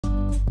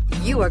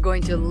You are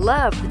going to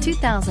love the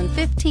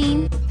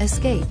 2015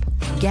 Escape.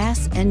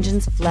 Gas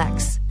engines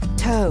flex,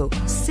 tow,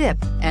 sip,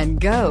 and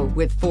go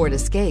with Ford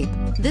Escape.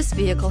 This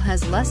vehicle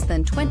has less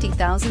than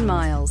 20,000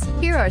 miles.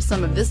 Here are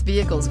some of this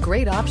vehicle's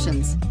great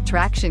options: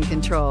 traction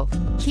control,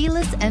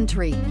 keyless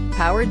entry,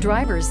 power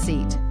driver's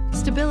seat,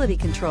 stability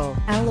control,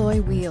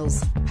 alloy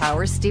wheels,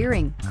 power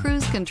steering,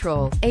 cruise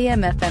control,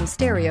 AM/FM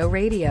stereo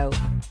radio,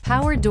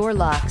 power door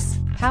locks,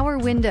 power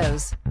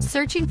windows.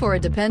 Searching for a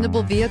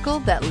dependable vehicle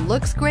that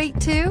looks great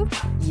too?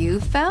 You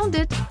found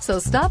it, so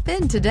stop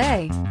in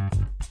today.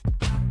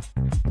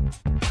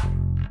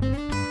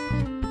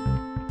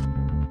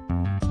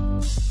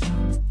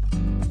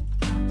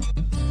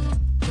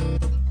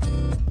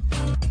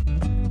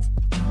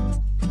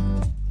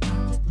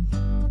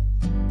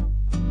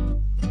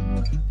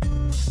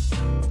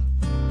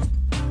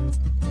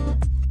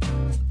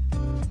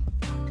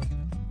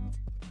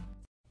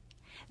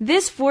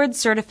 This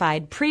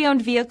Ford-certified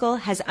pre-owned vehicle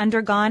has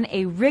undergone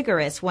a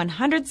rigorous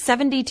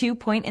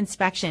 172-point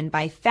inspection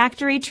by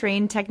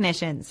factory-trained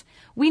technicians.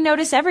 We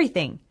notice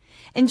everything.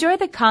 Enjoy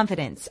the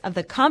confidence of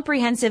the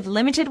comprehensive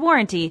limited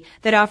warranty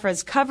that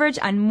offers coverage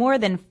on more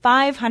than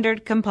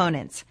 500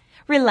 components.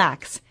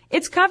 Relax,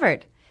 it's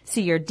covered.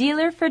 See your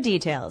dealer for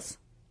details.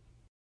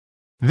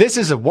 This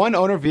is a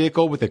one-owner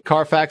vehicle with a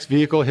CARFAX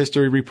Vehicle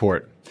History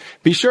Report.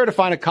 Be sure to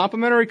find a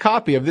complimentary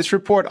copy of this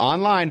report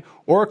online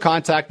or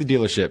contact the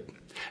dealership.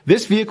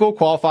 This vehicle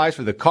qualifies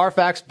for the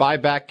CARFAX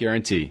buyback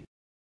guarantee.